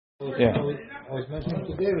Yeah. I was mentioning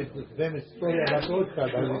to David the famous story about the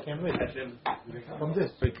Otka that we came with from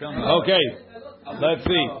this. Okay, let's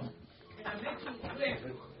see.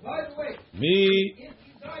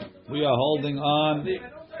 We are holding on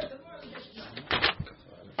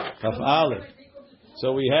Kaf Aleph.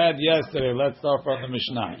 So we had yesterday. Let's start from the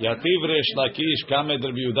Mishnah. Yativ Reish Lakish kamed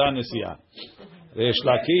Rabbi Yehuda Nesiyah. Reish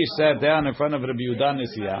Lakish sat down in front of Rabbi Yehuda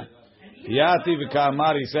Nesiyah. Yativ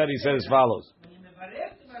Kamar, he said as follows.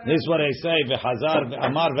 This is what I say. V'chazar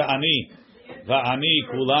v'amar v'ani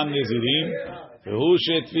kulam nezirim v'hu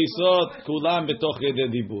she'tfisot kulam b'toch yedei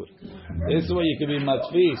dibur. This is where you can be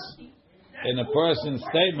matfis in a person's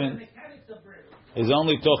statement is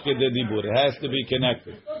only toch yedei dibur. It has to be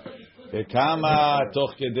connected. V'kama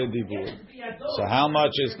toch yedei dibur. So how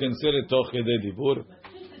much is considered toch yedei dibur?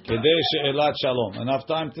 Kedei she'elat shalom. Enough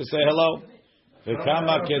time to say hello.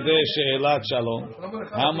 V'kama kedei she'elat shalom.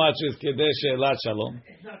 How much is kedei she'elat shalom?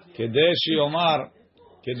 Kedei she'omar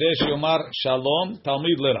shalom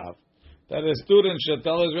talmid lerav. That a student should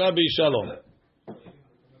tell his Rabbi shalom.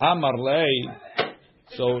 Amar lei.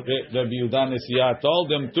 So Rabbi Yehuda Nesiyah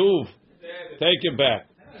told him tuv. Take it back.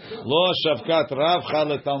 Lo shavkat rav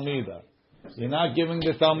chale talmida. You're not giving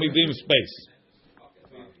the talmidim space.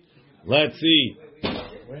 Let's see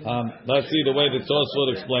the way the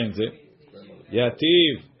Tosfot explains it.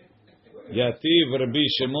 Yativ Rabbi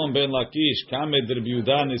Shimon ben Lakish kamed Rabbi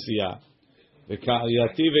Yehuda Nesiyah.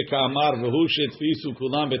 Yativ v'kamar v'hu she'tfisu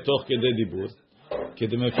kulam betoch kedei dibur.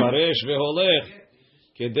 Kedemefaresh v'holech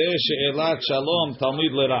kedei she'elat shalom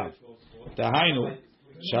talmid lerav. Tahainu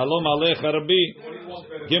shalom alecha Rabbi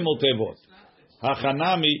gimel tevot.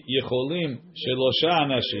 Hachanami yecholim shelosha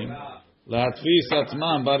anashim lahatfis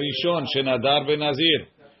atzman barishon shenadar benazir.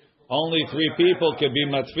 Only 3 people can be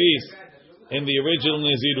matfis in the original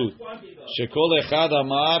Nazirut. Shekol echad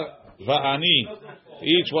amar va'ani.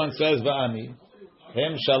 Each one says va'ani.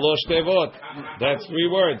 Hem shalosh tevot. That's 3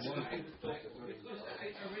 words.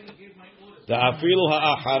 The afilu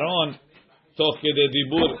ha'acharon toch kedei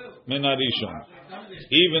dibur min harishon.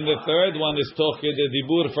 Even the 3rd one is toch kedei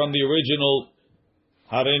dibur from the original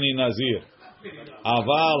Hareni Nazir.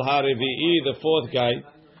 Aval harevi'i, the 4th guy,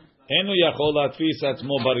 enu yachol latfis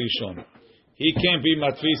atzmo barishon. He can't be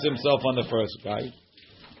matfis himself on the 1st guy.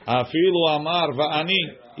 Afilu amar va'ani,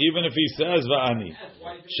 even if he says va'ani.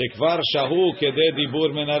 Shekvar shahu kedei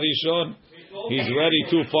dibur min harishon. He's already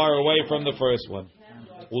too far away from the 1st one.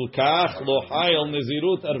 Ulkach lo hayel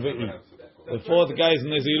nezirut arve'i. The 4th guy's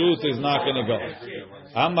nezirut is not going to go.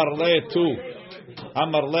 Amar le 2.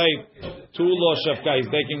 Amar le 2 lo shavka. He's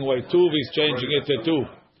taking away 2. He's changing it to 2.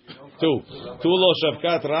 2 lo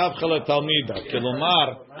shavkat rav chale talmida.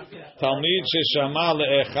 Kilomar talmid sheshama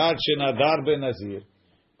le'echad shenadar benazir.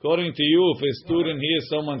 According to you, if a student hears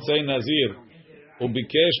someone say nazir,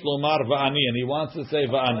 ubikesh lomar va'ani, and he wants to say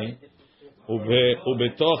va'ani,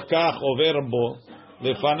 ubetoch kach over bo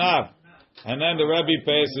lefanav, and then the Rebbe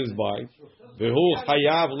passes by, vehu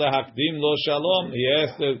chayav lehakdim lo shalom, he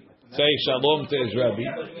has to say shalom to his Rebbe,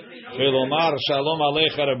 velomar shalom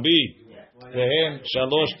alecha Rabbi, vehem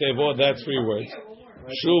shalosh tevot, that's 3 words.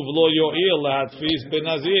 Shuv lo yo'il lahatfis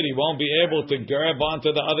benazir. He won't be able to grab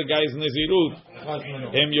onto the other guy's nazirut.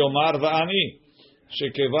 Em yomar va'ani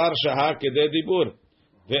shekevar shahak kedei dibur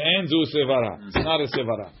ve'en zu sevara. It's not a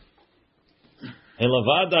sevara.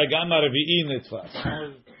 Elavada gam arvi'i nitfas.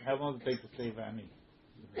 How long does it take to say va'ani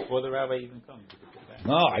before the rabbi even comes?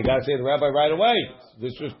 No, I got to say the rabbi right away.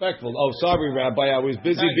 It's disrespectful. Oh, sorry, Rabbi. I was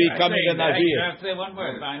busy becoming a nazir. You have to say one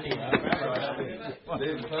word.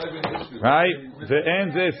 Right?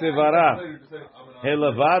 Ve'en ze sevara.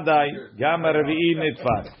 Elavadai gam arvi'i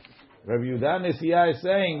nitfas. Rabbi Yehuda Nesiyah is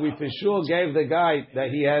saying we for sure gave the guy that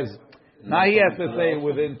he has. Now he has to say it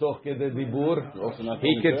within toch kedei dibur.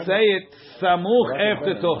 He could say it samuch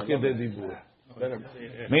after toch kedei dibur.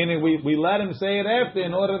 Meaning we let him say it after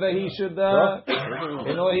in order that he should tell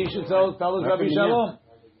us Rabbi Shalom.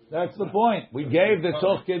 That's the point. We gave the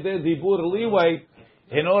toch kedei dibur leeway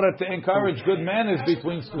in order to encourage good manners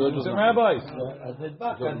between students and rabbis.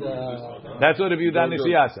 That's what Rabbi Yehuda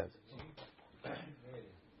Nesiyah says.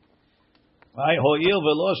 Right? Ho'il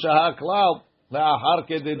velo shahak klal le'achar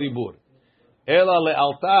kedei dibur. Ela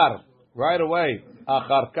le'altar, right away,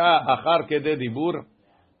 achar kedei dibur,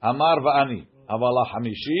 amar va'ani. Aval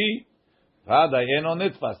ha'chamishi, v'adai eno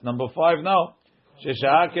nitfas. Number 5, no.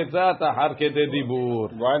 Sheshahak etzat achar kedei dibur.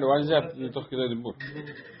 Why does it have to be toch kedei dibur?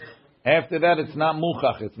 After that, it's not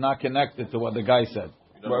muchach. It's not connected to what the guy said.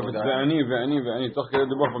 But if it's ve'ani, toch kedei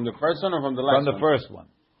dibur from the first one or from the last one? From the first one.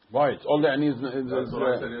 Why? It's all the ani is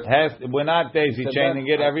we're not daisy chaining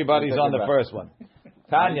it. Everybody's on the first one.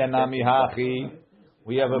 Tanya nami hachi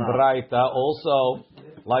We have a Braita also,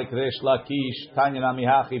 like Resh Lakish, Tanya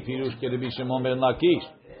Namihachi, Pirush Kerebi Shimon ben Lakish.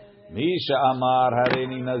 Misha Amar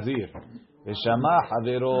Hareni Nazir. Veshama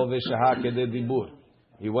Havero Veshaha Kede Dibur.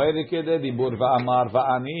 He waited Kede Dibur Va'amar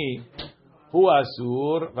Va'ani. Hu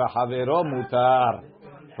Asur V'Havero Mutar.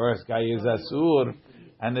 First guy is Asur,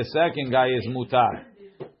 and the second guy is Mutar.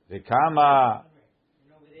 V'kama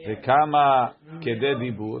Kede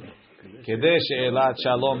Dibur. Kede She'elat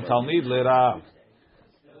Shalom Talmid L'Rav.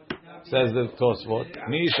 Says the Tosfot.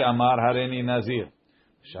 Misha Amar Hareni Nazir.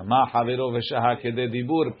 Shama Havero Veshaha Kede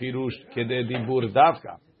Dibur. Pirush Kede Dibur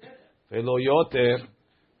Davka. Velo Yoter.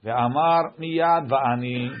 Ve'amar Miyad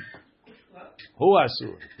Va'ani. Hu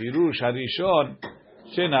Asur. Pirush Harishon.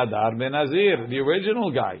 Shenadar Ben Nazir. The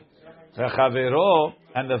original guy. Ve'chavero.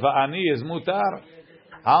 And the Va'ani is Mutar.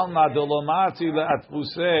 Alma Dolomatzi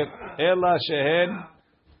Le'atpuse. Ela Shehen.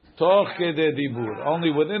 Toch Kede Dibur.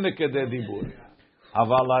 Only within the Kede Dibur.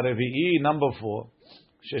 Aval Revi'i, number 4.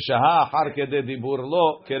 Sheshaha har Kede Dibur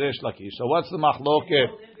lo keresh Lakish. So what's the machloket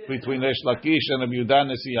between Resh Lakish and Rabbi Yehuda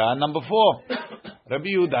Nesiyah? Number 4. Rabbi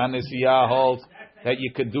Yehuda Nesiyah holds that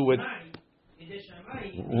you could do it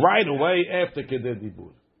right away after Kede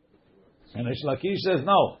Dibur. And Resh Lakish says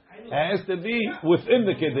no. It has to be within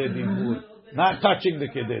the Kede Dibur, not touching the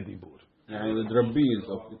Kede Dibur. And the Rabbi is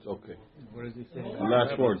it's okay. What does he say? The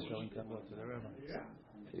last words.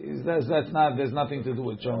 That's not. There's nothing to do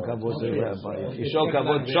with showing kavod to the rabbi. If you show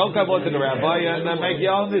kavod to the rabbi and then make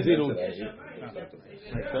your own nizirut.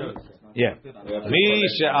 Yeah. Mi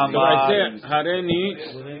she'amar. I say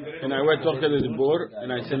Hareni, and I went talk to the Dibur,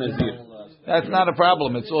 and I say Nazir. That's not a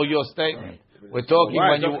problem. It's all your statement. We're talking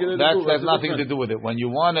when you. That has nothing to do with it. When you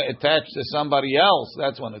want to attach to somebody else,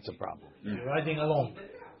 that's when it's a problem. You're riding along.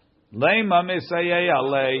 Leima misayei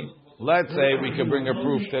alei. Let's say we could bring a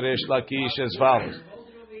proof to Resh Lakish as follows.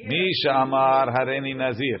 Misha Amar Hareni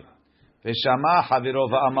Nazir. Veshama Haviro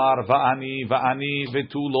Va'amar Va'ani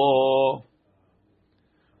Vetulo.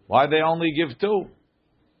 Why they only give 2?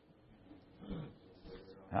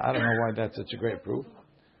 I don't know why that's such a great proof.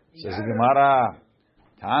 Says the Gemara,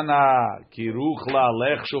 Tana Kiruchla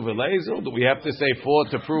Lechshu Velezel. Do we have to say 4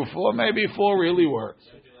 to prove 4? Maybe 4 really works.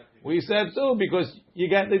 We said 2 because you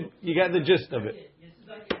got the gist of it.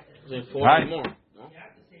 Right?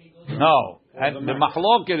 No. And the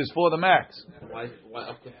mahloket is for the max. Why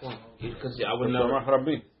up to 4? Because I wouldn't know.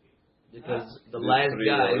 Because the last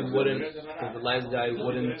guy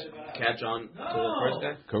wouldn't catch on to the first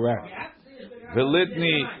guy. Correct.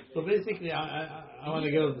 Velitni. So basically, I want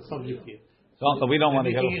to get off the subject here. So we don't want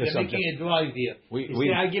to get off the subject. Making a drive here.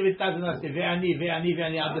 We I give it 1,000. I say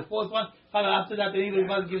ve'ani. On the 4th one, after that, the English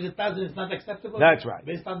gives it 1,000. It's not acceptable. That's right.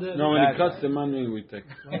 Based on the when he cuts the money, we take.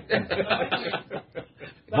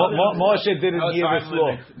 Moshe didn't give a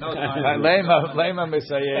floor. Lema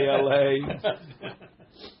Messiah Alei.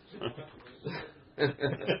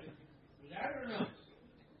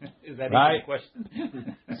 Is that right? a question?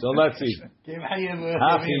 So let's see.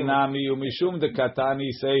 Hachi nami umishum de katani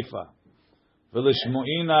seifa.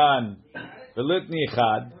 V'lishmu'inan v'litni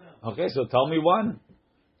chad. Okay, so tell me one.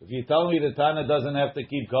 If you tell me the Tana doesn't have to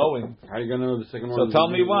keep going, how are you going to know the second one? So tell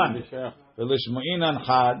me one. V'lishmu'inan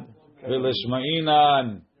chad.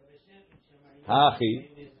 V'lishmu'inan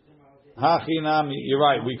hachi nami. You're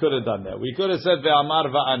right. We could have done that. We could have said ve'amar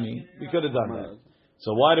va'ani. We could have done that.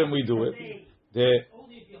 So why didn't we do it? The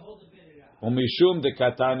umishum de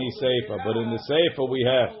katani seifa. But in the seifa we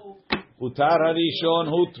have utar harishon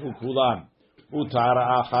hutru kulan. Utar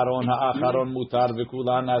ha'acharon mutar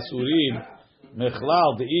v'kulan asurim.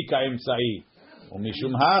 Mechlal de'ika imsa'i.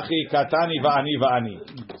 Umishum hachi katani va'ani.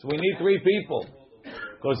 So we need 3 people.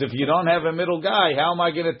 Because if you don't have a middle guy, how am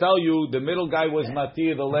I going to tell you the middle guy was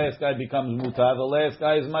matir, the last guy becomes mutar, the last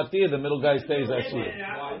guy is matir, the middle guy stays asur.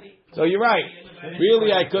 So you're right.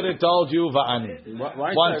 Really, I could have told you va'ani.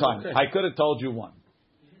 One time. Okay. I could have told you 1.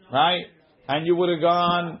 Right? And you would have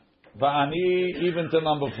gone va'ani even to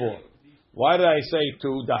number 4. Why did I say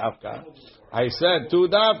 2 davka? I said 2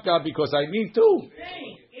 davka because I need 2.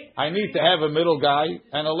 I need to have a middle guy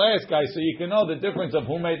and a last guy so you can know the difference of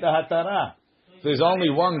who made the hatara. There's only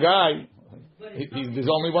one guy. There's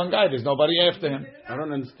only one guy. There's nobody after him. I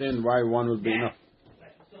don't understand why 1 would be enough.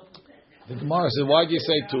 The Gemara said, why do you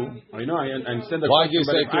say 2? I know, I understand the why question, do you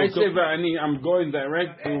say 2? I say Va'ani, I'm going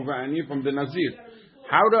direct to Va'ani from the Nazir.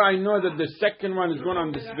 How do I know that the second one is going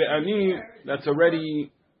on this Va'ani that's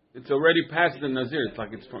already past the Nazir? It's like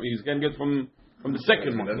he's going to get from the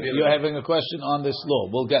second one. You're having a question on this law.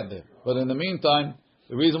 We'll get there. But in the meantime,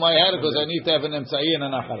 the reason why I had it because I need to have an Emsa'i and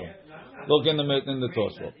an Acharon. Look in the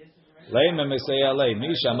Tosfot. Leime Mesei Alei,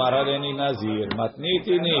 Misha Marareni Nazir,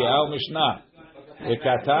 Matnitini, Al Mishnah.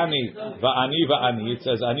 Ekatani va'ani va'ani. It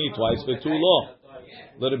says ani twice for two lo.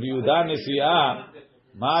 L'Rabbi Yehuda Nesiah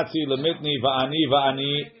matzi lemitni va'ani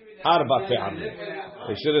va'ani arba pe'amim.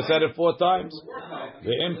 They should have said it 4 times.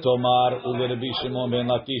 Ve'im tomar u'Rabbi Shimon ben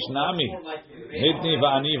Lakish nami mitni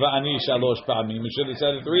va'ani va'ani shalosh pe'amim. You should have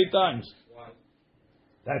said it 3 times.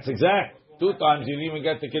 That's exact. 2 times you didn't even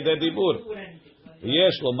get the kedei dibur.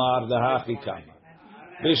 Yesh lomar dahachi kama.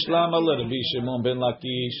 Bishlama l'Rabbi Shimon ben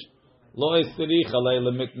Lakish lo estirich alei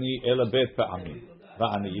lemitni ela bet pe'amim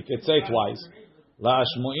va'ani. You could say twice.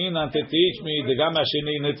 La'ashmu'in and to teach me the gam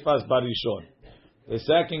hasheni nitfas barishon. The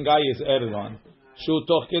second guy is Erron. Shu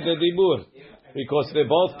toch kedei dibur, because they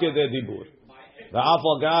both kedei dibur. Va'af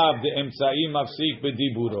agav the emtzaim mafsik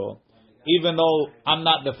bediburo. Even though I'm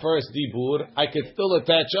not the first dibur, I could still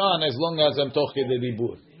attach on as long as I'm toch kedei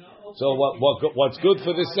dibur. So what's good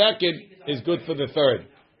for the second is good for the third.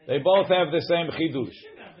 They both have the same chidush.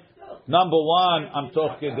 Number 1, I'm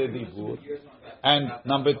toch kedei dibur. And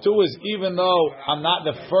number 2 is, even though I'm not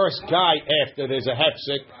the first guy after there's a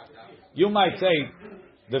hefsek, you might say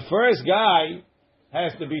the first guy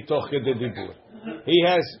has to be toch kedei dibur. He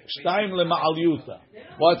has shtaim lema'al yuta.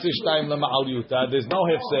 What's a shtaim lema'al yuta? There's no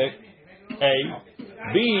hefsek. A,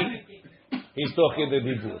 B, he's toch kedei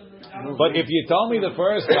dibur. But if you tell me the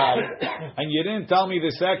first guy and you didn't tell me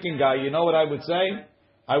the second guy, you know what I would say?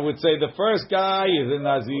 I would say the first guy is a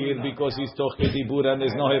nazir because he's toch kedei dibur and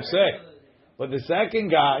there's no hefsek. But the second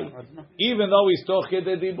guy, even though he's toch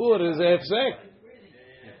kedei dibur, is a hefsek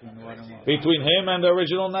between him and the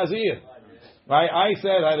original nazir. Right? I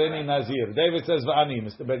said Harini Nazir. David says Va'ani.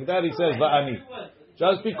 Mr. Baghdadi says Va'ani.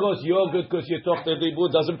 Just because you're good because you're toch kedei dibur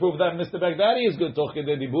doesn't prove that Mr. Baghdadi is good toch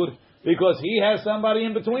kedei dibur, because he has somebody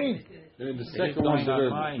in between. The second one.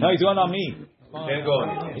 No, he's going on me.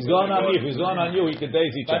 He's going on me. If he's going on you, he could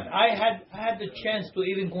daisy chain. But I had the chance to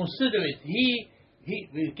even consider it. He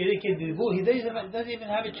doesn't even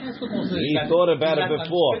have a chance to consider it. He thought about it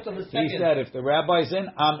before. He said, if the rabbi's in,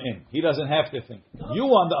 I'm in. He doesn't have to think. You,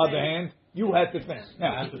 on the other hand, you had to think.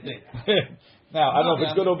 Now, I have to think. Now, I don't know if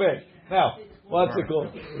it's good or bad. Now, what's it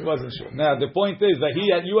called? He wasn't sure. Now, the point is that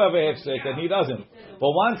you have a hefsek and he doesn't.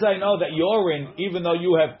 But once I know that you're in, even though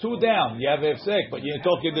you have 2 down, you have a hefsek, but you're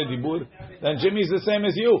talking the dibur, then Jimmy's the same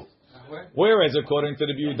as you. Whereas, according to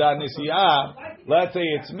the Yehuda Nesiah, let's say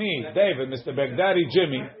it's me, David, Mr. Baghdadi,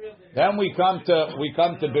 Jimmy. Then we come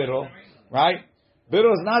to Biro, right?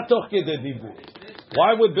 Biro is not toch kedei dibur.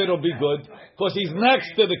 Why would Biro be good? Because he's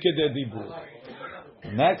next to the kedei dibur.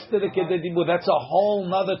 Next to the kedei dibur, that's a whole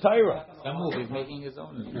nother Torah. He's making his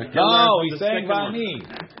own. No, he's saying Vani.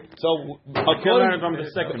 So, according from the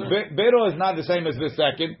second, Biro is not the same as the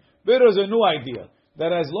second. Biro is a new idea.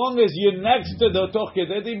 That as long as you're next to the toch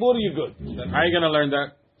kedei dibur, you're good. How are you going to learn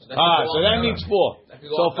that? So that needs 4.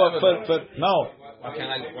 So for no. Why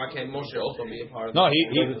can't Moshe also be a part of? No,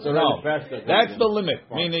 that's the limit.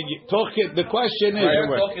 Meaning, the question is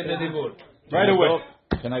right away.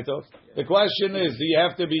 Can I talk? The question is, do you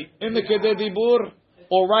have to be in the kedei dibur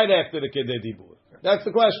or right after the kedei dibur? That's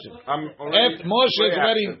the question. If Moshe is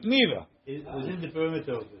ready, neither. It was in the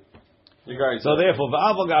perimeter of it. So therefore,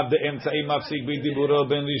 v'avogav the emtzai mafsik b'diburo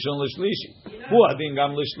ben rishon l'shlishi. Hu adin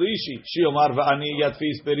gam l'shlishi. Shiomar v'ani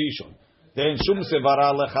yatfis berishon. Then shum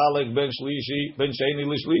sevara lechalek ben shlishi ben sheni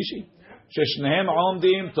l'shlishi. Sheshnehem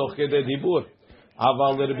omdim toch kedei dibur.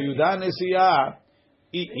 Aval Rabbi Yehuda Nesiah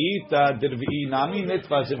ita dervi nami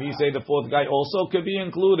nitfas. If you say the 4th guy also could be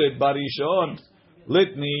included, barishon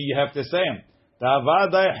litni, you have to say him.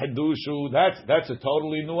 Tavadai hedushu. That's a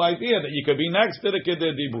totally new idea that you could be next to the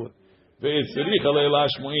kedei dibur. Ve'etzirich alei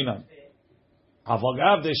la'ashmu'inan.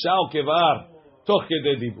 Avagav deshal kevar toch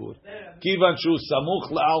kedei dibur. Kivan shu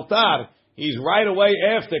samuch la'altar. He's right away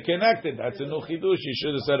after connected. That's a new chidush. He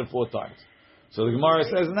should have said it 4 times. So the Gemara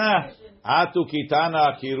says, nah. Atu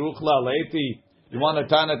kitana kiruch la'leiti. You want a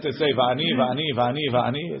tana to say va'ani, va'ani, va'ani,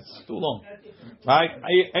 va'ani? It's too long. Right?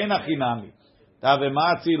 Ein achinami.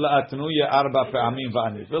 Tavematzi la'atnuya arba pe'amim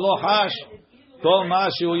va'ani. V'lo hash. Kol ma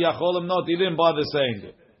shehu yachol lemnot. He didn't bother saying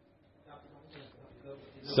it.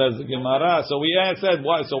 Says the Gemara. So we said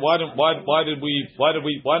why? So why didn't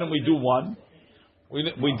we do 1? We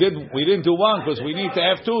didn't do 1 because we need to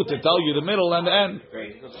have 2 to tell you the middle and the end.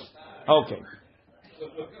 Okay.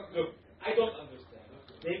 I don't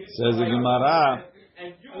understand. Says the Gemara.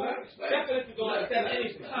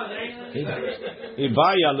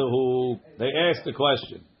 They asked the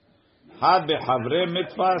question. Had behavre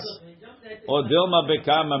mitfas or dilma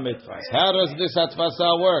bekama mitfas? How does this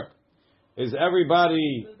atfasa work? Is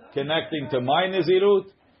everybody connecting to my Nazirut,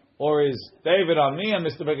 or is David on me and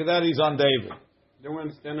Mr. Baghdadi is on David? They were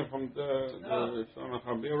understanding from the Son of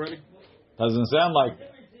Rabbi already? Doesn't sound like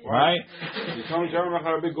that, right? You told me Shammai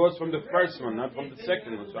Harabi goes from the first one, not from the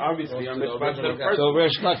second one. So obviously, I'm the first. So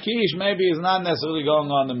Rish Lakish maybe is not necessarily going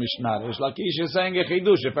on the Mishnah. Rish Lakish is saying a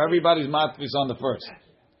chidush if everybody's matfis on the first,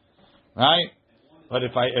 right? But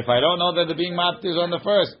if I don't know that they're being matfis on the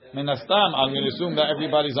first, minastam, I'm going to assume that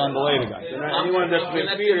everybody's on the later guy. Anyone that's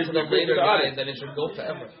mekir is the later guy, then it should go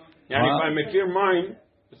forever. Yeah, if I mekir mine,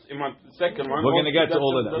 the second one. We're going to get to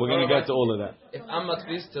all of that. We're going to get to all of that. If I'm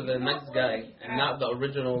matfis to the next guy and not the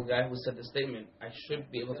original guy who said the statement, I should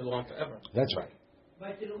be able to go on forever. That's right.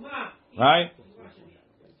 Right?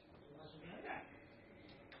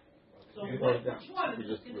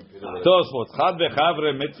 Tosfot, chad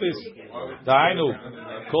v'chavre mitzvis, ta'aynu,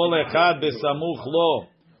 kol echad besamuch lo,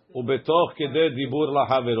 ubetoch kedeh dibur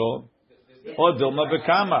lahavero, or dilma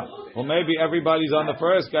bekama. Or maybe everybody's on the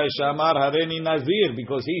first guy, Shamar Hareni Nazir,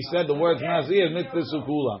 because he said the words Nazir, mitzvah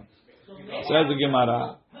kulam. Says the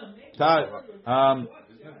Gemara.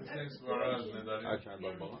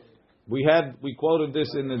 We quoted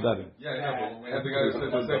this in the Darim. Yeah, but when we had the guy who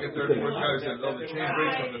said the second, third, fourth guy who said, no, the chain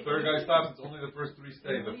breaks when the third guy stops, it's only the first three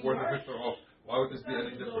stay, the fourth and fifth are off. Why would this be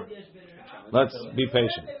any different? Let's be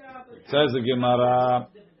patient. Says the Gemara,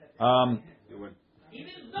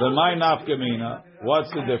 the my nafkamina,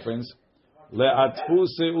 what's the difference?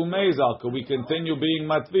 Le'atfuse umezal, could we continue being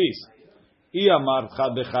matvis? Iyamar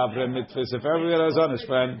chad bechavre mitfis, if everyone is on his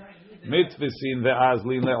friend, mitfisin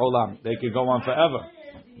ve'azlin le'olam, they could go on forever.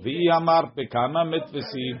 V'iyamar bekama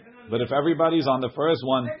mitfisin, but if everybody's on the first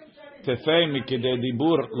one, tefei mikidei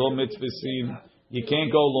dibur lo mitfisin, you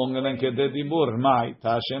can't go longer than kedei dibur. Mai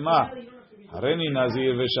tashema hareni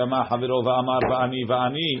nazir v'shama haviro v'amar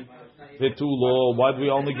v'ani v'tulo. Why do we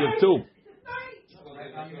only give two?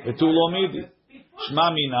 V'tulo midi.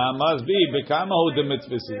 Shma mina must be bekama hu de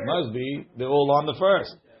mitfisin. Must be they're all on the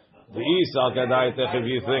first. V'isal kadai techev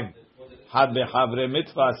you think. Had bechavre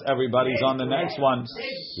mitfas, everybody's on the next one.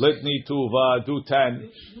 Litni tuva, do 10.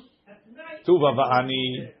 Tuva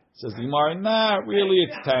va'ani. Says the Gemara, nah, really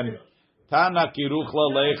it's 10. Tana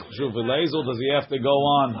kiruchla leich shuvilezel. Does he have to go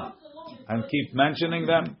on and keep mentioning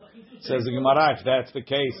them? Says the Gemara, if that's the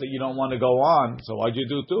case that you don't want to go on, so why'd you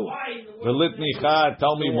do two? V'litni chad,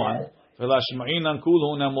 tell me one. V'lashma'inan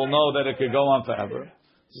kulhun, and we'll know that it could go on forever.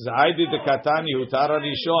 Says, I did the katani utara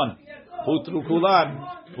rishon. Putru kulan.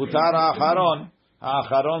 Mutar acharon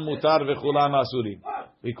mutar v'chulan asurim.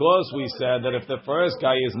 Because we said that if the first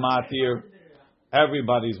guy is matir,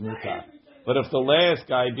 everybody's mutar. But if the last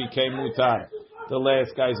guy became mutar, the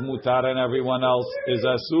last guy's mutar and everyone else is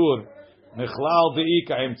asur. Mechlal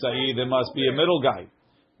de'ika emtzai, there must be a middle guy.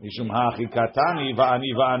 Mishum hachi katani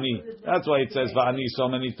va'ani. That's why it says va'ani so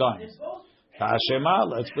many times. Ta'ashema,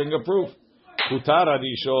 let's bring a proof. Mutar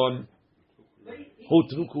adishon,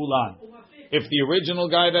 hutru kulan. If the original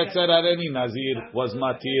guy that said Hareni Nazir was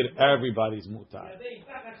matir, everybody's mutar.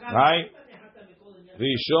 Right?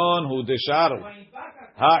 Rishon hu desharu.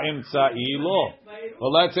 Ha'imtsa'i lo.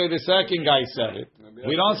 Well, let's say the second guy said it.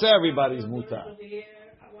 We don't say everybody's mutar.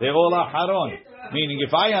 They're all aharon. Meaning,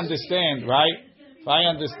 if I understand, right? If I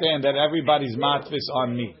understand that everybody's matfis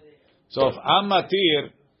on me. So if I'm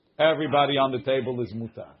matir, everybody on the table is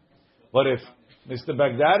mutar. But if Mr.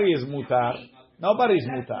 Baghdadi is mutar, nobody's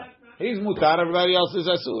mutar. He's mutar, everybody else is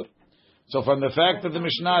asur. So from the fact that the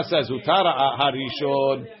Mishnah says, Utara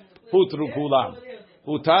harishon putru kulam.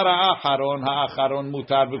 Utara acharon ha'acharon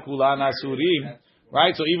mutar v'kulan asurim.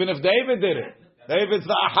 Right? So even if David did it, David's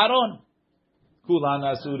the acharon. Kulan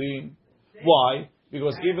asurim. Why?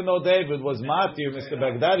 Because even though David was matir, Mr.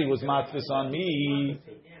 Baghdadi was matfis on me.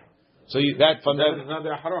 So that from that, not the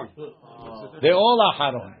acharon. They're all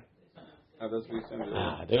acharon.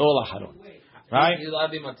 They're all acharon. Right?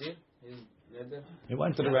 He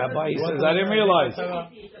went to the rabbi. He says, I didn't realize.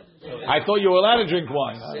 I thought you were allowed to drink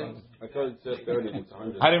wine. I thought it's 30. It's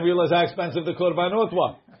 100. I didn't realize how expensive the korbanot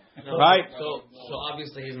was. Right? So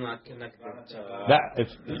obviously he's not connected to that. If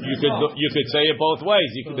you could say it both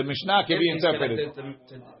ways. The Mishnah can be interpreted. If he's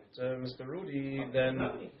connected to Mr. Rudy, then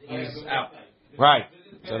he's out. Right.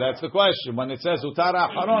 So that's the question. When it says Utar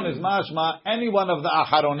Aharon is mashma, any one of the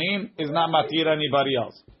Aharonim is not matir anybody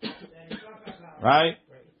else. Right?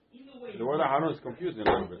 The word Aharon is confusing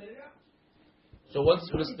a little bit. So once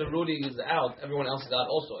Mr. Rudy is out, everyone else is out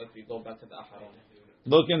also if we go back to the Aharon.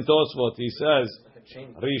 Look in Tosfot, he says,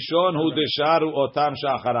 Rishon hu desharu otam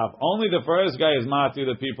shacharav. Only the first guy is matir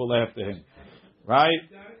the people after him. Right?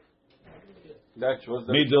 That shows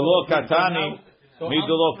that. Midolo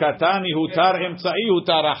katani hutar imtsa'i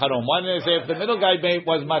hutar acharon. Why didn't they say if the middle guy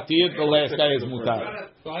was matir, the last guy is mutar?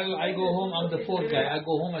 So I go home, I'm the fourth guy. I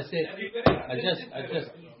go home, I say, I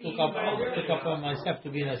just took up on myself to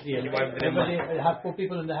be Nazir. Everybody have 4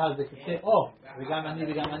 people in the house. They could say, "Oh, we got money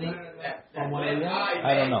from one area."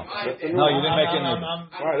 I don't know. No, you didn't make it.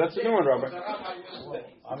 All right, that's a new one, Rabbi.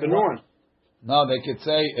 That's a new one. No, they could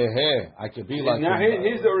say, I could be like now him.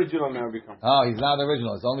 he's the original now become. Oh, he's not the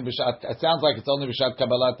original. It's only b'shat. It sounds like it's only b'shat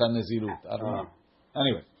kabbalat hanezirut. I don't know.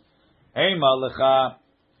 Anyway, hey Malecha.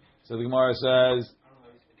 So the Gemara says,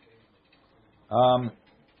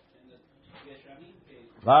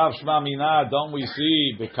 Rav Shma Mina. Don't we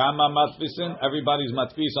see bekama matfisin? Everybody's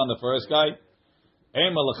matfis on the first guy.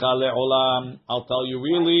 Hey Malecha le'olam. I'll tell you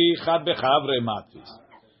really, chad bechavre matfis.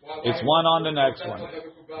 It's one on the next one.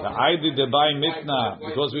 The Aidi Debai Mitna,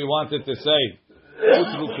 because we wanted to say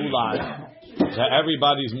that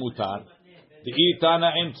everybody's mutar. The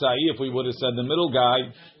Itana Emtsai, if we would have said the middle guy,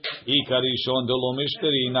 Ikari Shon Dolo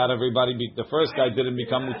Mishteri, not everybody, the first guy didn't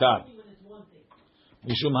become mutar.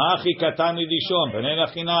 Mishum Hachi Katani Dishon, Benena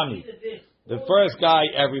Chinami. The first guy,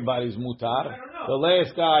 everybody's mutar. The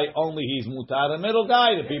last guy, only he's mutar. The middle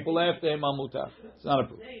guy, the people after him are mutar. It's not a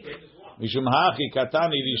proof. Mishum Hachi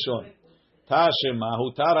Katani Dishon. Tashema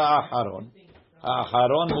Hutara Aharon.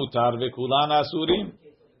 Aharon Mutar Vekulan Asurim.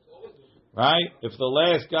 Right? If the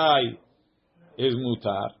last guy is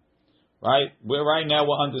Mutar, right? Right now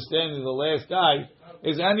we're understanding the last guy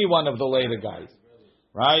is any one of the later guys.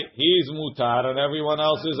 Right? He's Mutar and everyone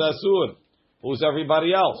else is Asur. Who's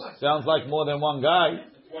everybody else? Sounds like more than one guy.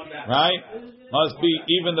 Right? Must be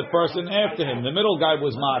even the person after him. The middle guy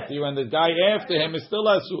was Matir and the guy after him is still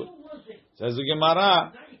Asur. Says the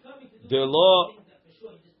Gemara, the law.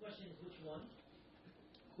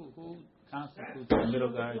 Who constitutes the middle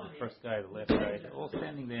guy, the first guy, the last guy? They're all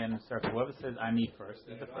standing there in a circle. Whoever says "I need first"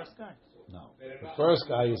 is the first guy. No, the first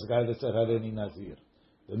guy is the guy that said Hareni Nazir.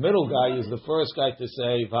 The middle guy is the first guy to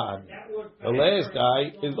say Va'ani. The last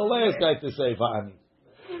guy is the last guy to say Va'ani.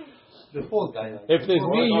 The 4th guy. If there's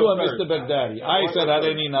me, you, and Mr. Baghdadi, I said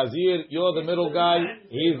Hareni Nazir. You're the middle guy.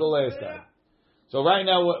 He's the last guy. So right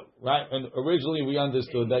now, and originally we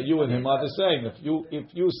understood that you and him are the same.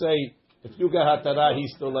 If you get hatara,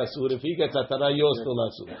 he's still asur. If he gets hatara, you're still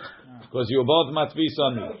asur, because you're both matvis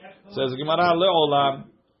on me. Says Gemara le'olam,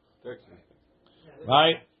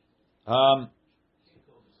 right?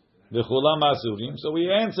 The chulam asurim. So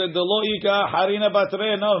we answered the loika harina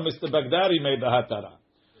batre. No, Mr. Baghdadi made the hatara.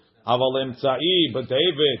 Aval emtzai, but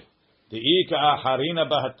David, the ika harina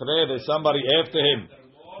batre. There's somebody after him.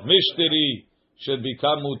 Mishteri should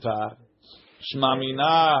become mutar.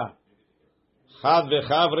 Shmamina chad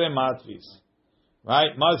vechavre matvis.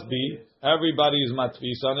 Right? Must be everybody is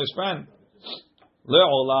matvis on his friend.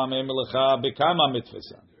 Le'olam emelecha bekama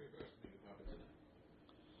mitfisan.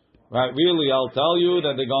 Right? Really, I'll tell you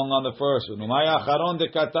that they're going on the first one. Umay acharon de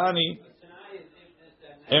katani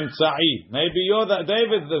emtzai. Maybe you're the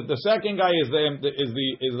David. The second guy is the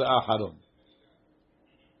acharon.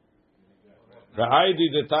 The Aidi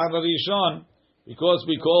de Tana Rishon. Because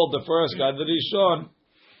we called the first guy the Rishon,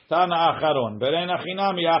 Tana Acharon. Beren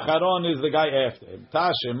Achinami, Acharon is the guy after him.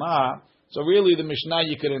 Tashema. So really the Mishnah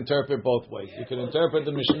you could interpret both ways. You could interpret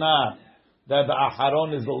the Mishnah that the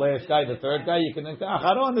Acharon is the last guy, the third guy. You can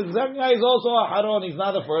Acharon, the second guy is also Acharon. He's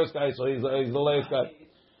not the first guy, so he's the last guy.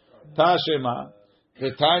 Tashema.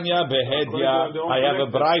 Ketanya Behedya. I have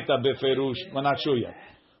a Braita Beferush. Manachuya.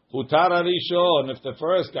 Hutara Rishon. If the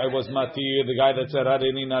first guy was Matir, the guy that said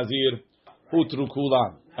Hareni Nazir, Hutru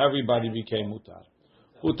Kulan. Everybody became mutar.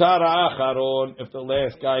 Hutara Acharon. If the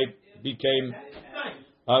last guy became,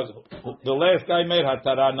 the last guy made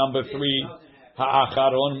hatara. Number 3,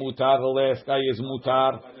 Ha'acharon mutar. The last guy is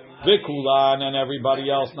mutar. Vikulan and everybody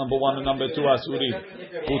else. Number 1 and number 2 asuri.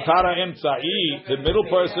 Hutara emtzai. The middle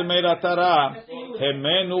person made hatara.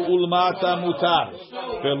 Hemenu ulmata mutar.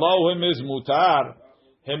 Below him is mutar.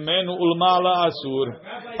 Hemenu ulmala asur.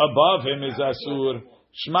 Above him is asur.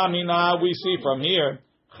 Shma mina, we see from here,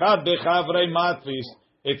 chad bechavre matvis.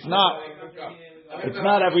 It's not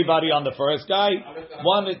everybody on the first guy.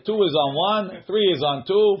 1, 2 is on 1, 3 is on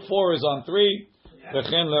 2, 4 is on 3.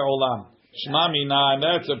 V'chen le'olam. Shma mina, and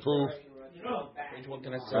that's a proof.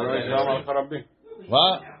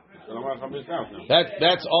 What?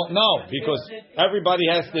 That's all. No, because everybody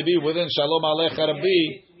has to be within Shalom Aleich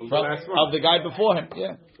Rabbi of the guy before him.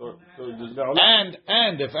 Yeah.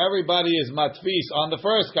 And if everybody is matfis on the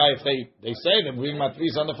first guy, if they say them being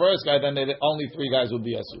matfis on the first guy, then only 3 guys would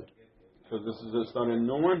be asur. So this is starting a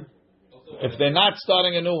new one? If they're not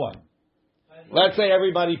starting a new one, let's say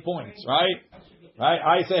everybody points, right? Right?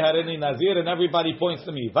 I say Hareni Nazir, and everybody points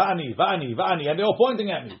to me, Vani, Vani, Vani, and they're all pointing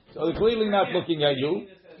at me. So they're clearly not looking at you,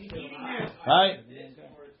 right?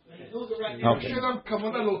 Okay.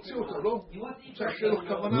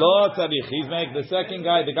 Lo tzarich. He's making the second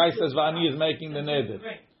guy. The guy says Va'ani is making the neder.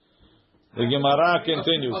 The Gemara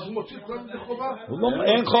continues.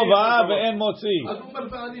 En chova ve'en motzi.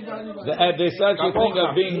 There's such a thing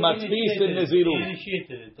of being matfis in nezirut.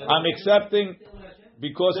 I'm accepting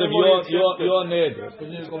because of your neder.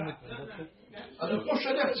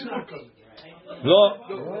 Lo.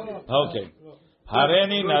 Okay.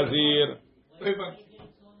 Hareni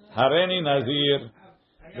Nazir.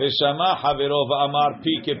 Veshama havero va'amar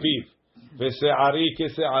pi kepiv. Vese'ari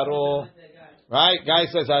kese'aro. Right? Guy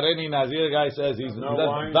says Hareni Nazir. Guy says he's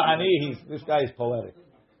Ba'ani. This guy is poetic.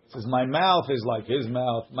 He says my mouth is like his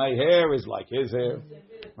mouth. My hair is like his hair.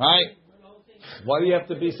 Right? Why do you have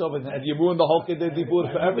to be so? You ruined the whole Kedei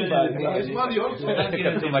Dibur for everybody.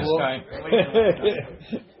 Too much time.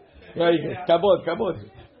 Right? Kabod.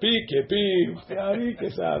 Pike, piv, se'ari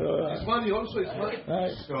kesaro. His money also is money.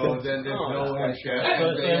 Right? So then there's no hemshech.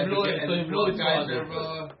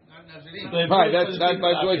 Right,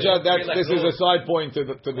 this is a side point to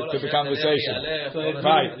the conversation.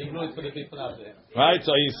 Right. Right,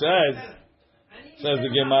 so he says the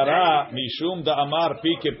Gemara, Mishum da amar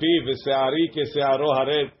pi kepi v'se'ari kese'aro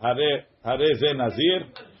hare ze nazir.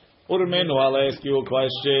 Urmenu, I'll ask you a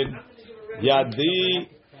question. Yadi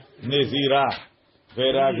nezira.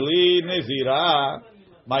 Veragli nezira.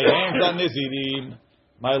 My hands are nezirim.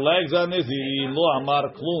 My legs are nezirim. Lo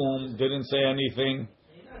amar klum. Didn't say anything.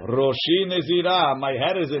 Roshi nezira, my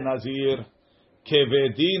head is a nazir.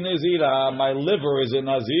 Kevedi nezira, my liver is a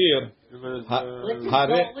nazir. What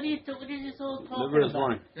are you talking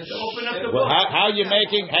about? Well, how you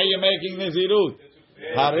making nazirut?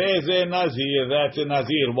 Hare ze nazir, that's a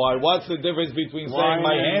nazir. Why? What's the difference between saying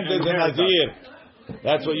my hand is a nazir?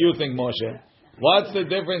 That's what you think, Moshe. What's the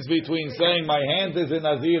difference between saying my hand is a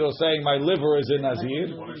nazir or saying my liver is a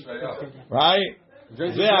nazir? Right?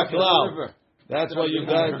 Ze aklal. That's why you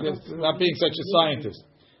guys not being such a scientist.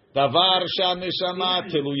 Davar shaneshama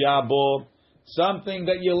tiluyabo. Something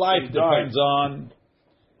that your life depends on.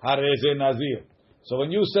 Hareze nazir. So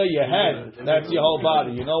when you say your head, that's your whole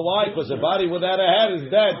body. You know why? Because a body without a head is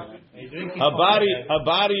dead. A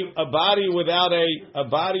body without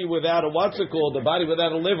a what's it called? A body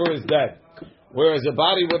without a liver is dead. Whereas a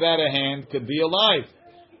body without a hand could be alive.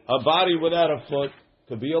 A body without a foot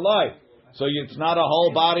could be alive. So it's not a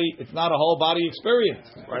whole body. It's not a whole body experience.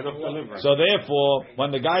 Right off the liver. So therefore,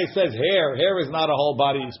 when the guy says hair is not a whole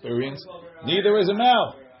body experience. Neither is a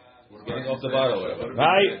mouth. Getting off the bottle.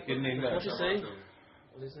 Right? What's he saying?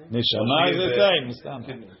 Neshama is the same. It's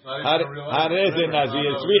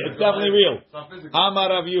definitely real. Amar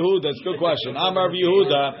Rav Yehuda. It's a good question. Amar Rav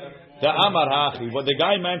Yehuda. The Amar Hachi. What the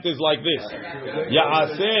guy meant is like this.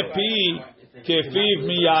 Ya'aseh pi kefiv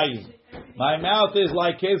miyayin. My mouth is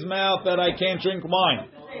like his mouth that I can't drink wine.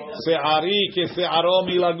 Se'ari kese'aro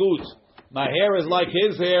milagut. My hair is like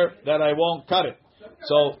his hair that I won't cut it.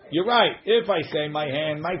 So you're right. If I say my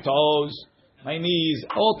hand, my toes, my knees,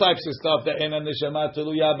 all types of stuff that in a neshama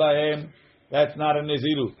teluya bahem, that's not a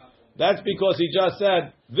nazirut. That's because he just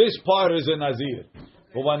said this part is a nazir.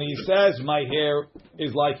 But when he says my hair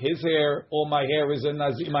is like his hair or my hair is a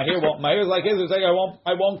nazir, my hair is like his. It's like I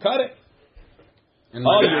won't cut it.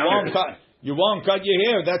 You won't cut your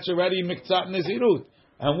hair. That's already miktzat nazirut.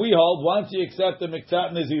 And we hold once you accept the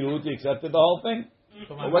miktzat nazirut, you accepted the whole thing.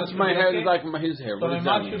 So what's my hair is like his hair? So my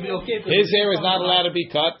mouth should be okay. His hair is not allowed to be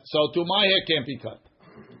cut, so to my hair can't be cut.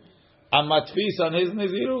 I'm matfis on his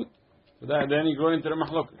nazirut. Then you go into the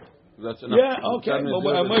mahloket. That's enough. Yeah, okay. And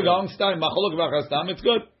we're going stein machlok v'chastam. It's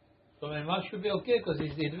good. So my mouth should be okay because he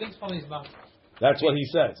drinks from his mouth. That's what he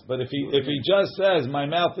says. But if he just says my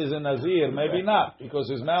mouth is a nazir, maybe not, because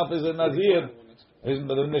his mouth is a nazir. The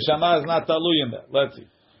neshama is not taluy in that. Let's see.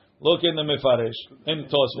 Look in the Mefaresh in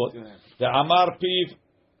Tosfot. The Amar Piv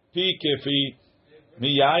Pi Kefi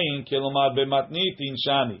Miyayin Kelomar Bematnitin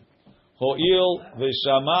Shani Ho'il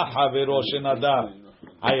Veshama Havero Shenadar.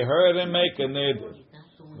 I heard him make a neder.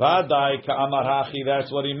 Vadai Ka'amar Hachi.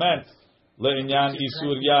 That's what he meant. Le'inyan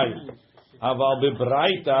Isur Yayin. Aval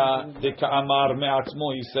Bebraita De Ka'amar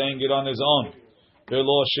Me'atzmo. He's saying it on his own.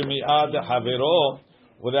 Velo Shemi'ad Havero.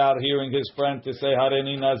 Without hearing his friend to say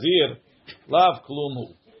Hareni Nazir. Lav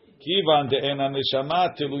Klumhu. Kivan de'ena neshama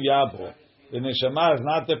tiluyabo. The neshama is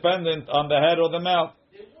not dependent on the head or the mouth.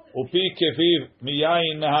 Upi kefiv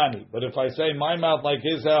miyayin mehani. But if I say my mouth like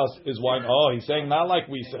his house is wine, he's saying not like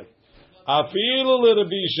we said. Afilu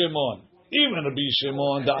Rabbi Shimon. Even Rabbi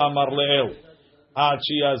Shimon the Amar Le'el.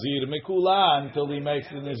 Achi azir mikula until he makes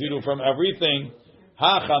the naziru from everything.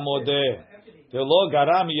 Hachamodeh. The lo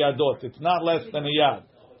garam yadot. It's not less than a yad.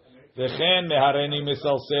 V'chen mehareni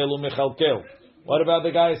misalsel u'mechalkel. What about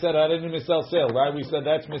the guy who said hareni misalsel? Right? We said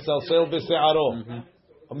that's misalsel b'se'aro.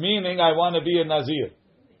 Meaning, I want to be a nazir.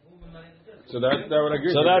 So that would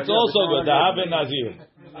agree. So that's also good. The have nazir.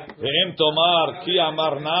 Ve'im tomar ki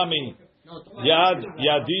amar nami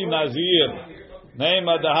yadi nazir.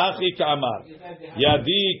 Neima dahachi kamar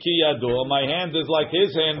yadi ki yado. My hand is like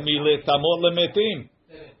his hand. Mile tamot lemetim.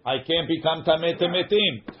 I can't become tamet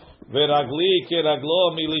metim. Veragli ki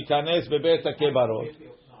raglo milikanes bebet kebarot.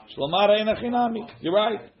 Shlomar einachinami. You're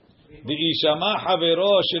right. The ishama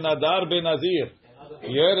havero shenadar benazir.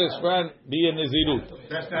 He heard his friend be in Nazirut.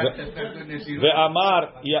 The Amar,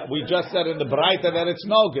 we just said in the Braita that it's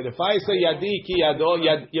no good. If I say Yadi ki yado,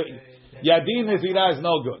 Yadi Nazira is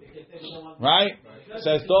no good. Right?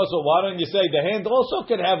 Says Toso, why don't you say the hand also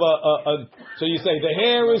could have a so you say the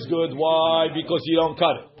hair is good, why? Because you don't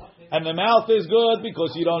cut it. And the mouth is good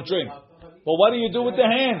because you don't drink. Well, what do you do with the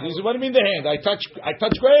hands? He says, what do you mean the hand? I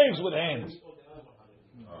touch graves with hands.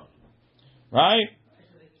 Right?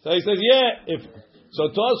 So he says, so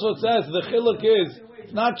Tosfot says the chiluk is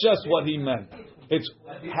it's not just what he meant; it's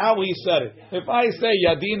how he said it. If I say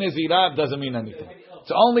Yadi Nazira, it doesn't mean anything.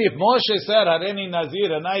 It's only if Moshe said Hareni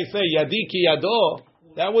Nazir and I say Yadi ki Yado,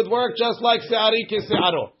 that would work just like Se'ari ki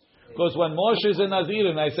Se'aro. Because when Moshe is a Nazir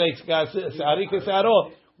and I say Se'ari ki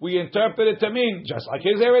Se'aro, we interpret it to mean just like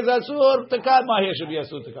his hair is asur takat, my hair should be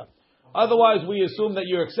asur takat. Otherwise, we assume that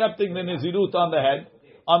you're accepting the Nazirut on the head,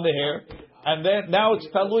 on the hair. And then now it's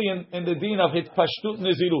talui in the deen of hit pashtut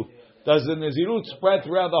nizirut. Does the nizirut spread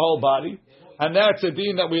throughout the whole body? And that's a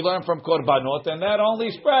deen that we learn from korbanot, and that only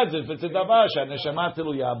spreads if it's a davasha neshama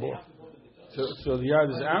tilu yabo. So the yad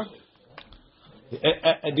is out.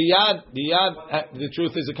 The yad. The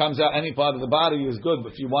truth is, it comes out any part of the body is good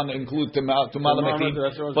if you want to include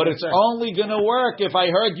tumalametim. But it's only going to work if I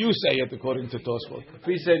heard you say it according to Tosfot. If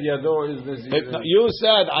he said yado is nazir, you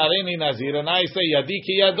said arini nazir, and I say yadi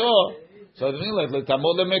ki yado. So the mean like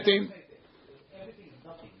tamod lemetim.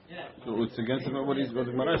 So it's against what the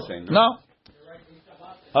Gemara is saying. No,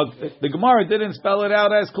 the Gemara didn't spell it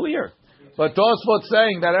out as clear. But Tosfot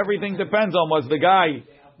saying that everything depends on was the guy.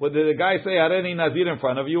 Did the guy say Hareni Nazir in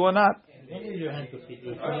front of you or not?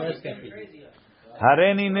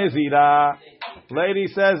 Hareni Nazira. Lady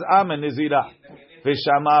says I'm a Nazira.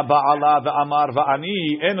 V'shama ba'ala v'amar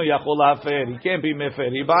v'ani enu yachol hafer. He can't be mefer.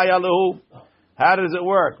 Ibaya lehu. How does it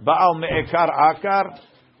work? Ba'al me'ekar akar,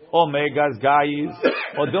 or me'gaz gayis,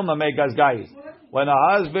 or dilma me'gaz gayis. When a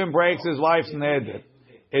husband breaks his wife's neder,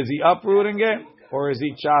 is he uprooting it, or is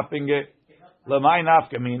he chopping it? L'may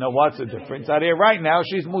nafkamina, what's the difference? Right now,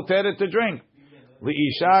 she's muteret to drink.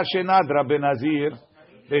 L'isha shenadra benazir,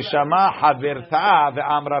 v'shama haverta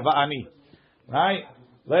ve'amra va'ani. Right?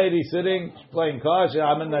 Lady sitting, playing cards,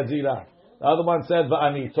 I'm a nazira. The other one said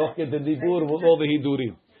va'ani, tochke de dibur with all the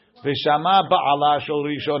hidurim. V'shama ba'ala shel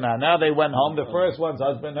rishona. Now they went home. The first one's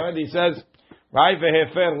husband heard. He says, "Right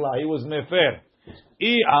vehefer la." He was mefer.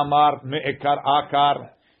 I amar me'ekar akar.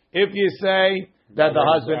 If you say that the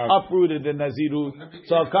husband uprooted the nazirut,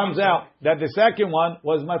 so it comes out that the second one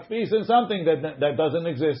was matfis in something that doesn't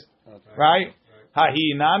exist. Right?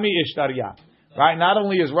 Hahi nami ishtarya. Right? Not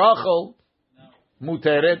only is Rachel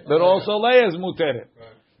muteret, but also Leah is muteret.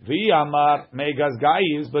 Vi amar me'gaz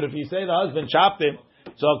gayis. But if you say the husband chopped it.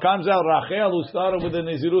 So it comes out Rachel, who started with the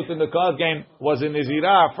Nizirut in the card game, was a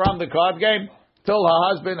Nizirah from the card game till her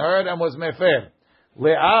husband heard and was Mefer.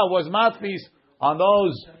 Leah was Matfis on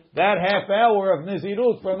that half hour of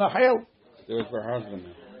Nizirut from Rachel. It was for her husband.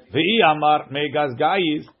 V'i amar me'gaz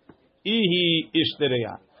gayis, ihi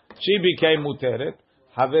ishtereyah. She became muteret.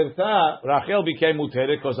 Haverta, Rachel became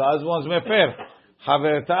muteret because her husband was Mefer.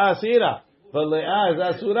 Haverta asira. But Leah is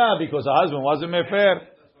asura because her husband wasn't Mefer.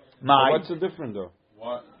 What's the difference though?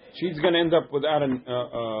 What? She's going to end up without a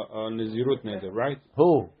Nazirut neder, right?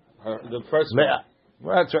 Who? The first one.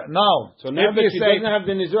 That's right. No. So now that she doesn't have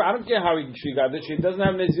the Nazirut, I don't care how she got it. She doesn't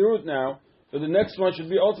have Nazirut now. So the next one should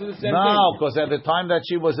be also the same thing. No, because at the time that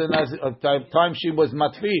she was she was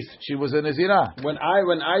matfis, she was a nazira. When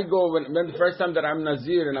the first time that I'm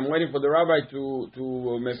nazir and I'm waiting for the rabbi to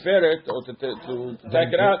mefer it or to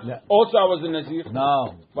take it out, also I was a nazir.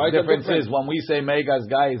 No, the difference is when we say megas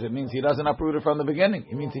guys, it means he doesn't uproot it from the beginning.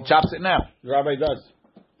 It means he chops it now. The rabbi does.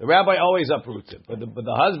 The rabbi always uproots it, but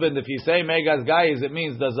the husband, if you say megas guys, it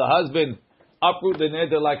means does the husband uproot the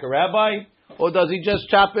neder like a rabbi? Or does he just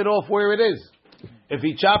chop it off where it is? If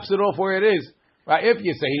he chops it off where it is, right? If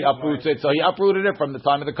you say he uproots it, so he uprooted it from the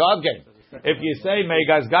time of the card game. If you say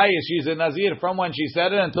Megas Gaya, she's a Nazir from when she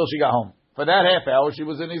said it until she got home. For that half hour, she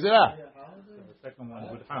was a Nazirah. second one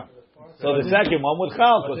would have. So the second one would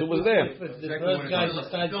chal because it was there. If the first guy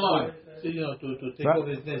decides to take over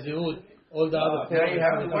his nezirut, all the other three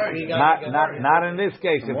guys. Not in this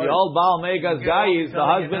case. If the old Baal Megas guy is, the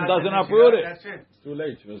husband doesn't uproot it. It's too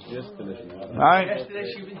late. It was yesterday. Right?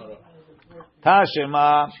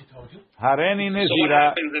 Tashema Hareni So what Nezira.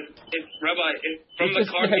 happens if Rabbi, from the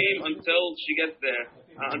car game until she gets there,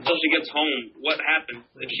 until she gets home, what happens?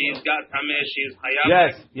 If she's got tameh, she's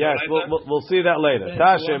hayab. Yes. We'll see that later.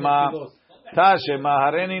 Tashema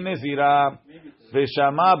Hareni Nezira.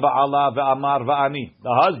 V'shama ba'ala v'amar va'ani.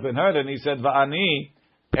 The husband heard and he said va'ani.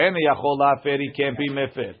 En yachol la'afer, he can't be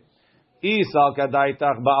mefer. Isal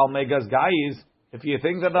kadaitach ba'al megas gais. If you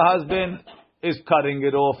think that the husband is cutting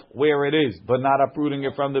it off where it is, but not uprooting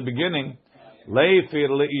it from the beginning, leifir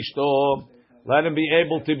leishto, let him be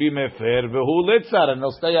able to be mefer. V'hu litzar, and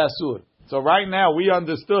he'll stay asur. So right now we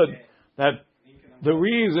understood that the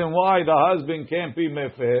reason why the husband can't be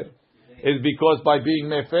mefer is because by being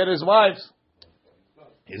mefer his wives,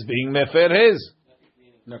 he's being mefer his.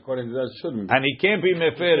 According to that, shouldn't be. And he can't be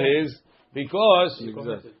mefer his because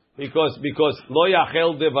lo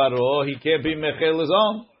yachel devaro, he can't be mefer his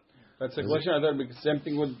own. That's a question. I thought the same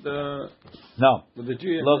thing with the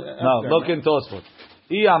G. Look in Tosfot.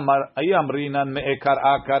 If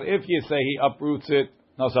you say he uproots it,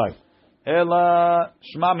 Ela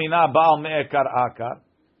shma mina baal me'ekar akar,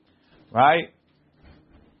 right?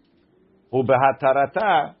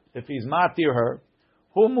 Ubehatarata, if he's matir her,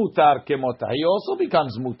 hu mutar kemota, he also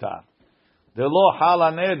becomes mutar. De lo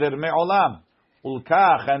hala neder me'olam,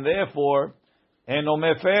 ulkach, and therefore eno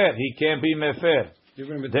mefer, he can't be mefer. De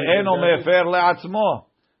eno mefer le'atzmo,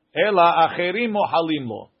 ela acherim mohalim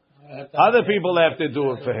lo. Other people have to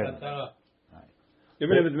do it for him.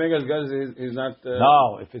 Even if it's Megas guys, he's not.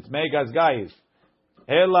 No, if it's Megas guys,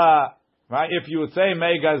 ela, right? If you would say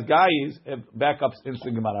Megas guys, back up in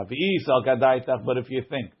Gemara. But if you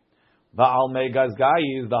think Baal Megas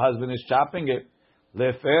guys, the husband is chopping it.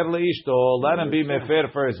 Lefer leishto, let him be mefer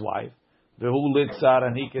for his wife. Vehu litzar,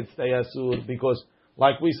 and he can stay asur because,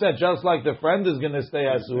 like we said, just like the friend is going to stay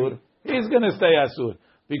asur, he's going to stay asur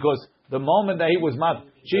because the moment that he was mat,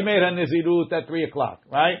 she made her nizirut at 3:00,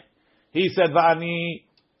 right? He said va'ani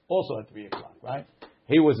also at 3:00, right?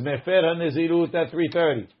 He was mefer her nizirut at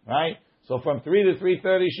 3:30, right? So from 3 to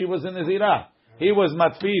 3:30 she was in nizirah. He was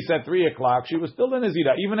matfis at 3:00, she was still in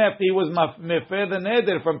nizirah. Even after he was mefer the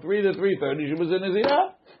neder from 3 to 3:30, she was in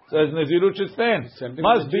nizirah. So his nizirut should stand.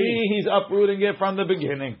 Must be he's uprooting it from the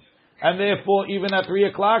beginning. And therefore, even at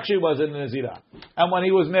 3:00 she was in nizirah. And when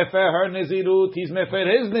he was mefer her nizirut, he's mefer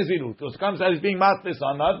his nizirut. So it comes as being matfis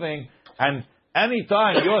on nothing. And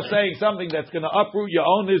anytime you're saying something that's going to uproot your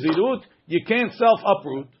own nizirut, you can't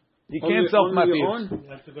self-uproot. You can't self-matir.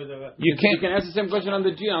 You can ask the same question on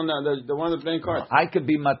the G, on the one that's playing cards. I could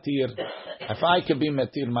be matir. If I could be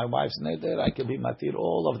matir my wife's neder, I could be matir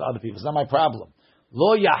all of the other people. It's not my problem.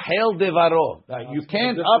 Lo yahel devaro. You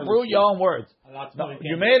can't uproot your own words. No,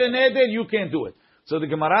 you made a neder, you can't do it. So the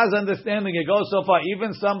Gemara's understanding, it goes so far,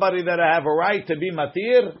 even somebody that I have a right to be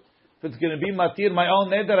matir, if it's going to be matir my own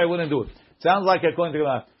neder, I wouldn't do it. Sounds like according to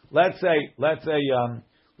Gemara. Let's say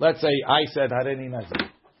I said Hareni Nazir.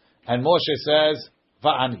 And Moshe says,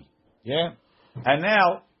 Va'ani. Yeah? And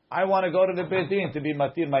now, I want to go to the Beit Din to be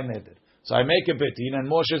matir my neder. So I make a Beit Din, and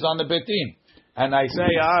Moshe's on the Beit Din. And I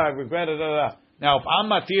say, I regret it. Now, if I'm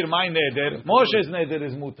matir my neder, Moshe's neder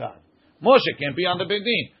is mutar. Moshe can't be on the Beit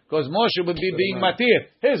Din, because Moshe would be being matir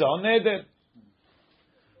his own neder.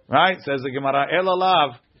 Right? Says the Gemara,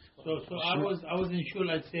 Elalav. So I was in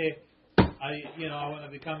shul, I'd say, I want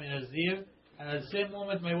to become a Nazir. And at the same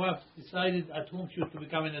moment, my wife decided at home she was to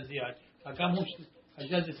become a Nazir. I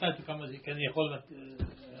just decided to come as can you hold it?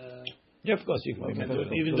 Yeah, of course you can.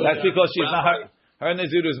 That's because she's not her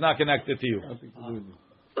Nazir is not connected to you. Rabbi,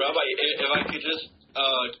 if I could just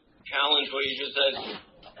challenge what you just said,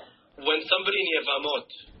 when somebody in Yevamot,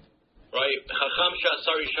 right, Chacham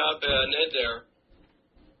Shasar Isha Neder,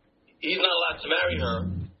 he's not allowed to marry her.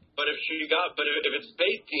 But if it's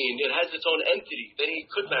Beit Din, it has its own entity. Then he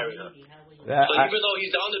could marry her. So even though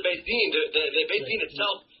he's on the Beit Din, the Beit Din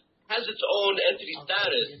itself has its own entity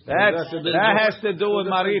status. That has to do with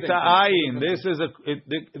Marita Ayin. This is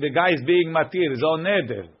the guy's being matir, his own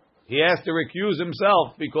neder. He has to recuse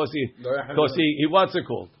himself because he what's it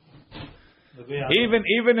called?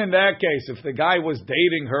 Even in that case, if the guy was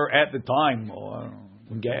dating her at the time,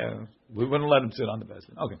 we wouldn't let him sit on the best.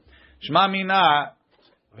 Okay, Shma Mina,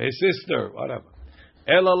 his sister, whatever.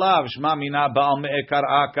 Elalav Shma Mina Baal Me'ekar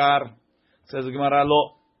Akar. Says the Gemara,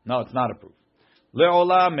 lo. No, it's not approved.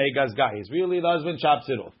 Le'ola Megas Gais. Really, the husband chops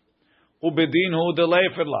it off. Ubedinhu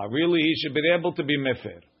deleiferla. Really, he should be able to be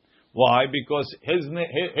mefer. Why? Because his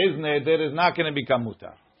neder is not going to become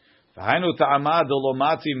mutar. V'hainu ta'amad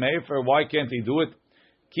olomati mefer. Why can't he do it?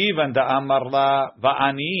 Kivan da'amar la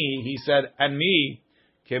va'ani. He said, and me.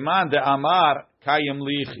 Keman da'amar kayim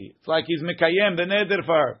lichi. It's like he's mekayem the neder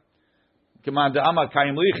for her. Keman da'amar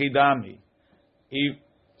kayim lichi dami.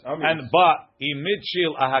 But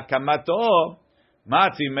imitchil ahakamato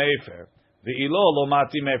mati mefer. Ve'ilo lo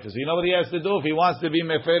mati mefer. So you know what he has to do if he wants to be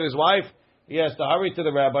mefer his wife? He has to hurry to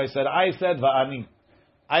the rabbi. Said, I said va'ani.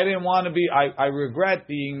 I didn't want to be. I regret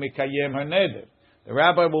being mekayem her neder. The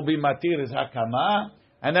rabbi will be matir his hakama,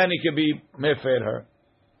 and then he can be mefer her.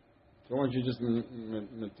 So why don't you just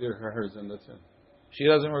matir hers and that's it? She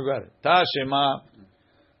doesn't regret it. Tashema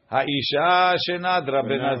ha'isha shenadra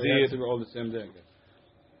benazir. We're all the same day. I guess.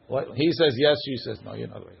 What he says yes, she says no. You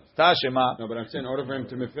know the way. Tashema. No, but I'm saying in order for him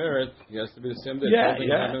to mefer it, he has to be the same day. Yeah.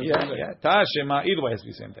 Tashema. Either way, it has to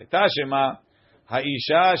be the same day. Tashema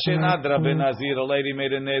ha'isha shenadra benazir. A lady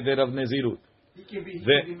made a neder of nezirut. He can be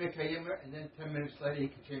mekayem and then 10 minutes later he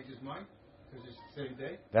can change his mind because it's the same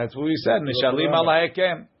day. That's what we said. Nishalim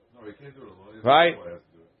alahekem. No, he can't do it. Right.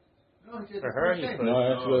 For her, he could.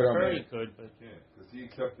 No, For her, he could, but He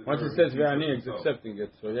accepted once it says Ve'ani, he's accepting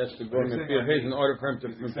it, so he has to go and mefer his in order for him to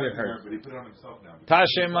mefer hers. But he put it on himself now.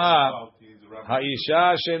 Tashema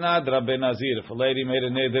ha'isha shenadra benazir. If a lady made a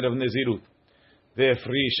neder of nezirut,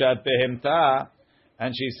 ve'frishat behemta,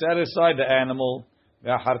 and she set aside the animal,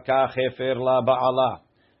 ve'achar kach hefer la ba'ala,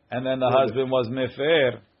 and then the husband was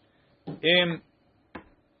mefer,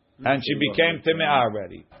 and she became teme'ah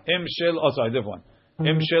already. Different one.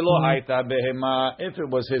 Im shelo hayta behema, if it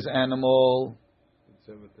was his animal,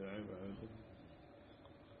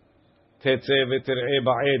 tetzeh v'tir'eh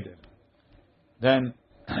ba'eder, then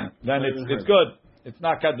it's good. It's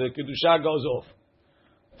not kad. The kedusha goes off.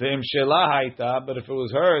 The im shela hayta, but if it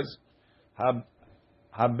was hers,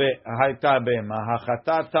 hayta behema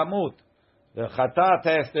hachatat tamut. The chatat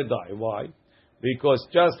has to die. Why? Because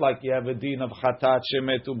just like you have a din of chatat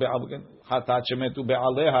shemetu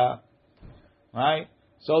be'aleha, right?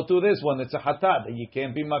 So to this one, it's a hatat. You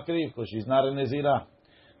can't be makriv because she's not a nezirah.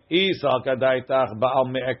 Isa kadaitach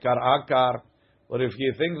ba'al me'ekar akar. But if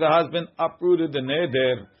you think the husband uprooted the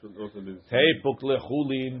neder, teipuk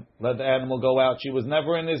lechulin, let the animal go out. She was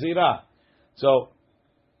never a nezirah. So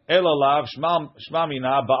elalav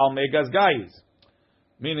shmamina ba'al me'gaz gayis.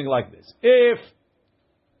 Meaning like this.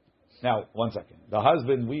 Now, 1 second. The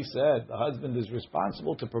husband, we said, the husband is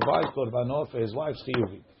responsible to provide korbanot for his wife's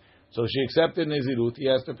chiyuvi. So she accepted Nezirut, he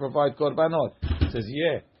has to provide korbanot. He says,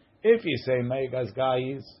 yeah. If you say megas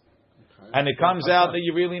gayis, and it comes out that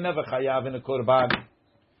you really never chayav in a korban.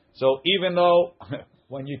 So even though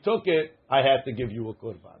when you took it, I had to give you a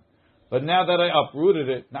korban. But now that I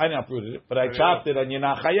didn't uproot it, but I chopped it and you're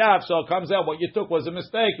not chayav, so it comes out what you took was a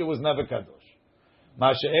mistake, it was never kadosh.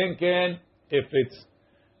 Masha'en ken, if it's,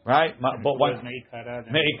 right? But one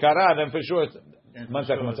meikara, then for sure it's, one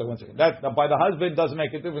second. That by the husband doesn't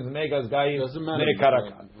make a difference. Megas gayis,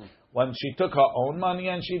 meikara. When she took her own money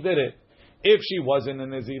and she did it, if she wasn't a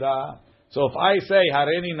nazirah, so if I say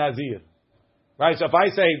hareni nazir, right? So if I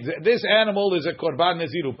say this animal is a korban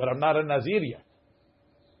naziru, but I'm not a nazir yet.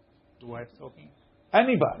 the wife's talking.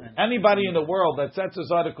 Anybody in the world that sets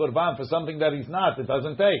aside a korban for something that he's not, it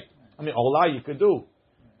doesn't take. I mean, olah you could do.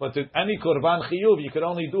 But any korban chiyuv you could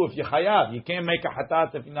only do if you're chayav. You can't make a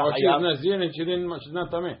hatat if you're not chayav. She's nazir and she's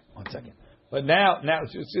not tameh. 1 second. But now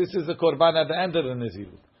this is a korban at the end of the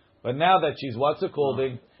nazirut. But now that she's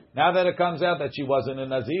now that it comes out that she wasn't a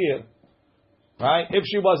nazir, right? If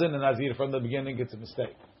she wasn't a nazir from the beginning, it's a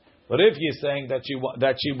mistake. But if you're saying that she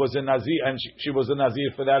was a nazir and she was a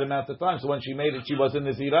nazir for that amount of time, so when she made it, she was a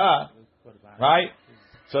nazirah, right?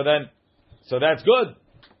 So that's good.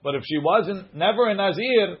 But if she wasn't never a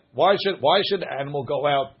nazir, why should the animal go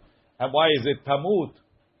out? And why is it tamut?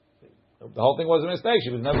 The whole thing was a mistake.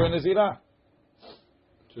 She was never a nazirah.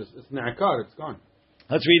 It's ne'akar. It's gone.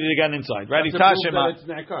 Let's read it again inside. Ready? Tashema. It's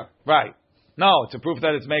ne'akar. Right. No, it's a proof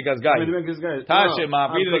that it's megas guy.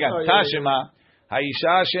 Tashema. Read it again. Tashema.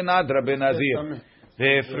 Haisha shenadra benazir.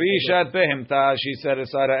 Ve'frishat behemta. She set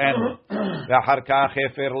aside her animal. Ve'achar kach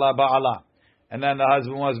hefer la ba'ala. And then the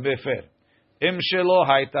husband was befer. Im shelo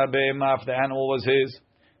hayta be'ema. If the animal was his,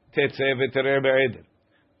 tetzeh v'terer be'eder.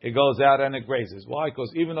 It goes out and it grazes. Why?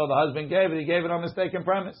 Because even though the husband gave it, he gave it on mistaken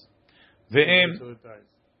premise. Ve'im.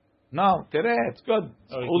 No, tereh, it's good.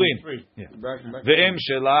 Ulin. Ve'im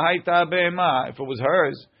shela hayta be'ema. If it was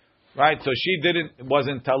hers, right? So she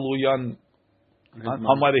wasn't taluyan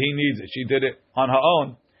on whether he needs it. She did it on her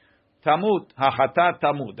own. Tamut, hachatat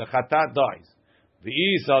tamut. The chatat dies.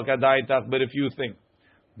 V'isal kadaitach, but if you think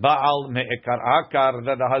Baal me'ekar akar,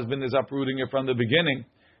 that the husband is uprooting it from the beginning,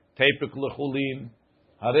 Tepik l'chulin,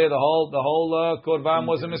 Hare, the whole korban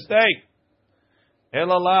was a mistake.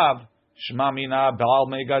 Elalav, Shma mina Baal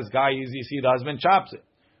me'gaz gayis, you see the husband chops it.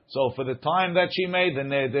 So for the time that she made the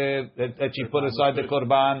neder, that she put aside the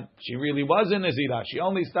korban, she really was in Nazirah. She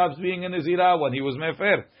only stops being in Nazirah when he was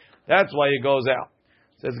mefer. That's why it goes out.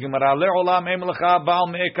 Says Gemara, Le'olam em lecha Baal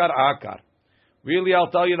me'ekar akar. Really,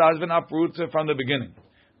 I'll tell you, the husband uproots it from the beginning.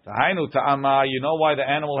 Tahainu ta'ama, you know why the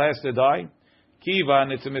animal has to die? Kiva,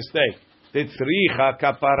 and it's a mistake. Titzricha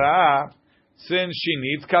kapara, since she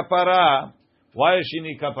needs kapara. Why does she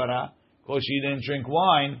need kapara? Because she didn't drink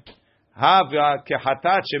wine. Havya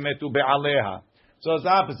kehatat shemetu be'aleha. So it's the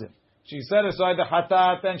opposite. She set aside the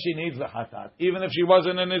hatat, and she needs the hatat. Even if she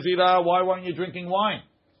wasn't in Nazirah, why weren't you drinking wine?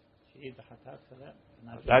 She ate the hatat for that.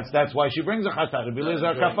 That's why she brings a chatat.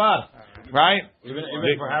 Bilizar kafar, right? Even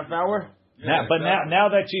for half an hour. Yeah, but now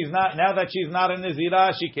that she's not in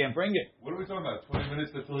Nazirah, she can't bring it. What are we talking about? 20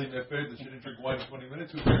 minutes until he mefer that she didn't drink wine in 20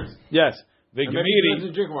 minutes? Who cares? Yes. Vigmiri,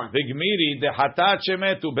 the hatat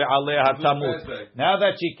shemetu be'aleh hatamut. Now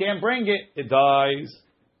that she can't bring it, it dies.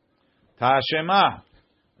 Tashema.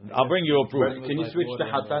 I'll bring you a proof. Can you switch the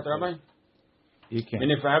hatat, Rabbi? You can.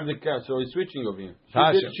 And if I have the cat, so he's switching over here.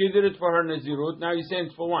 She did it for her Nazirut. Now you're saying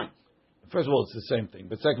it's for wine. First of all, it's the same thing.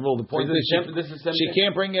 But second of all, the point is she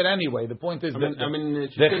can't bring it anyway. The point is the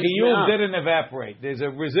chiyuv didn't evaporate. There's a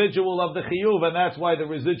residual of the chiyuv, and that's why the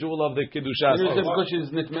residual of the kedusha. Because she's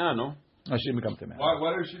nitmea, no? She become temeh.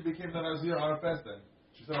 Why did she become the Nazir on her fast then?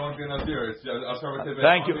 She said, I want to be a Nazir.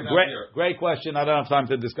 Thank you. Great question. I don't have time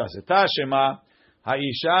to discuss it. Tashema,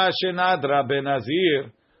 ha'isha shenadra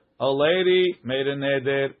benazir. A lady made a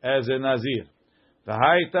neder as a nazir.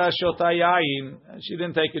 V'haita shotayayin. She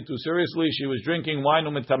didn't take it too seriously. She was drinking wine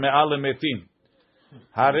u'mitame'a lemetim.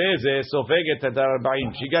 Hareze sofeget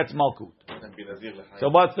ad-arba'im. She gets malkut. So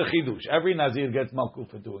what's the chidush? Every nazir gets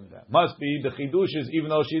malkut for doing that. Must be the chidush is even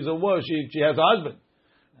though she's a widow, she has a husband,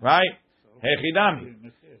 right?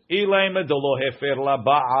 Hechidami. Ilay medolo hefer la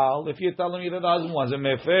baal. If you're telling me that the husband wasn't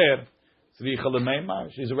mefer, tzricha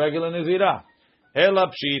lemeimar. She's a regular nazirah. Ela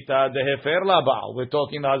pshita de hefer la baal. We're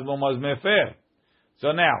talking the husband was mefer.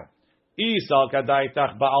 So now, isal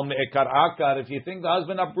kadaitach baal me'ekar akar. If you think the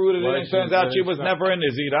husband uprooted it and it turns out she was never in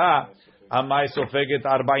nazirah, amai sofeget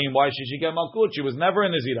arba'im. Why should she get malkut? She was never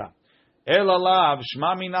in nazirah. Ela lav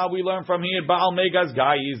shmami. Now we learn from here baal megaz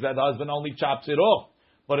gayis that the husband only chops it off.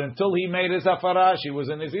 But until he made his hafara, she was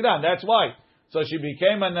in nazirah. And that's why. So she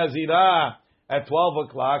became a nazirah at 12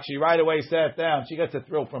 o'clock. She right away sat down. She gets a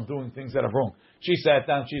thrill from doing things that are wrong. She sat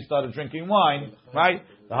down. She started drinking wine. Right?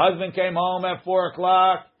 The husband came home at 4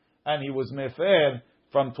 o'clock, and he was mefer.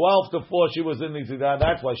 From 12 to 4, she was in nazirah.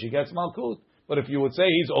 That's why she gets malkut. But if you would say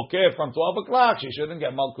he's okay from 12 o'clock, she shouldn't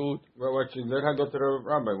get malkut. What should let her go to the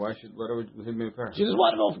rabbi? Why should let her mefer? She doesn't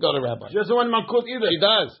want to go to rabbi. She doesn't want malkut either. She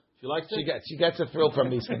does. She likes it. She gets a thrill from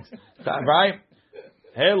these things, right?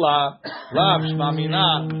 Hela lav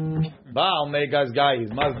shmamina baal megaz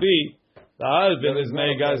gayis. Must be the husband is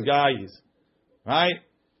megaz gayis, right?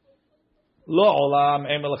 Lo olam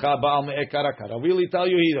emelcha baal me'ekar akar. I really tell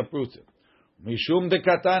you he approves it. Mishum de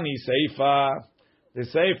katani seifa. The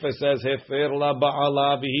seifa says hefer la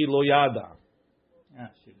baala v'hi lo yada.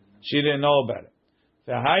 She didn't know about it.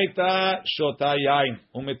 V'haita shota yain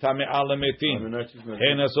u'mitame'a lemetim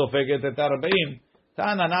hena sofeget et arba'im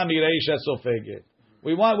tana nami reisha sofeget.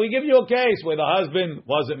 We give you a case where the husband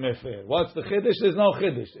wasn't mefer. What's the chiddush? There's no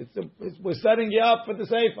chiddush. We're setting you up for the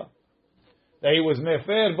seifa. That he was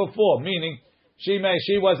mefer before, meaning she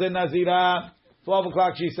was in nazirah. 12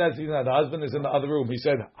 o'clock she says the husband is in the other room. He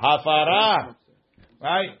said hafara,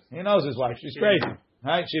 right? He knows his wife. She's crazy,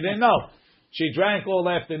 right? She didn't know. She drank all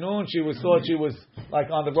afternoon. Thought she was like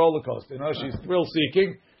on the roller coaster. She's thrill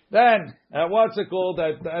seeking. Then, what's it called?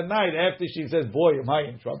 At night, after she says, boy, am I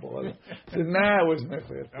in trouble. I said, nah, it was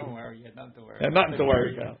mefer. Don't worry, you have nothing to worry. Nothing to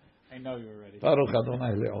worry about. I know you're ready. Baruch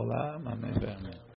Adonai le'olam. Amen.